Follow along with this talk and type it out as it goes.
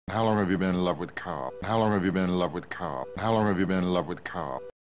How long have you been in love with Carl? How long have you been in love with Carl? How long have you been in love with Carl?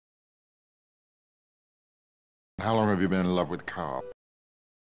 How long have you been in love with Carl?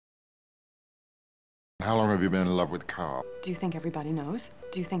 How long have you been in love with Carl? Do you think everybody knows?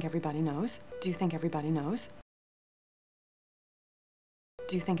 Do you think everybody knows? Do you think everybody knows?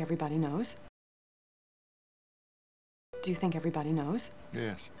 Do you think everybody knows? Do you think everybody knows?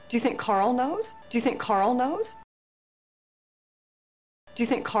 Yes. Do you think Carl knows? Do you think Carl knows? Do you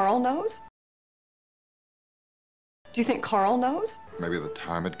think Carl knows? Do you think Carl knows? Maybe the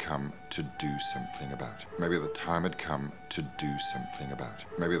time had come to do something about it. Maybe the time had come to do something about it.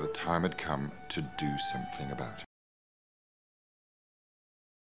 Maybe the time had come to do something about it.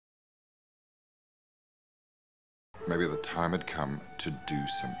 Maybe the time had come to do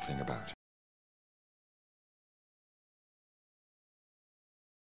something about it.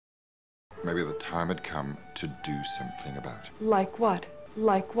 Maybe the time had come to do something about it. Like what?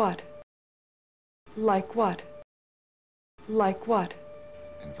 Like what? Like what? Like what?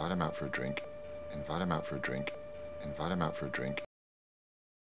 Invite him out for a drink. Invite him out for a drink. Invite him out for a drink.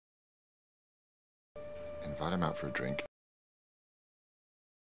 Invite him out for a drink.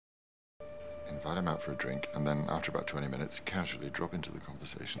 Invite him out for a drink, and then after about 20 minutes, casually drop into the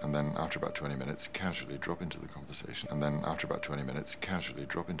conversation. And then after about 20 minutes, casually drop into the conversation. And then after about 20 minutes, casually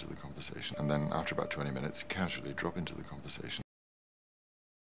drop into the conversation. And then after about 20 minutes, casually drop into the conversation.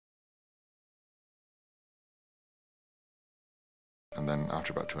 And then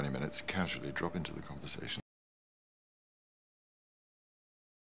after about 20 minutes, casually drop into the conversation.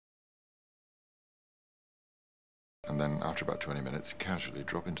 And then after about 20 minutes, casually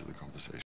drop into the conversation.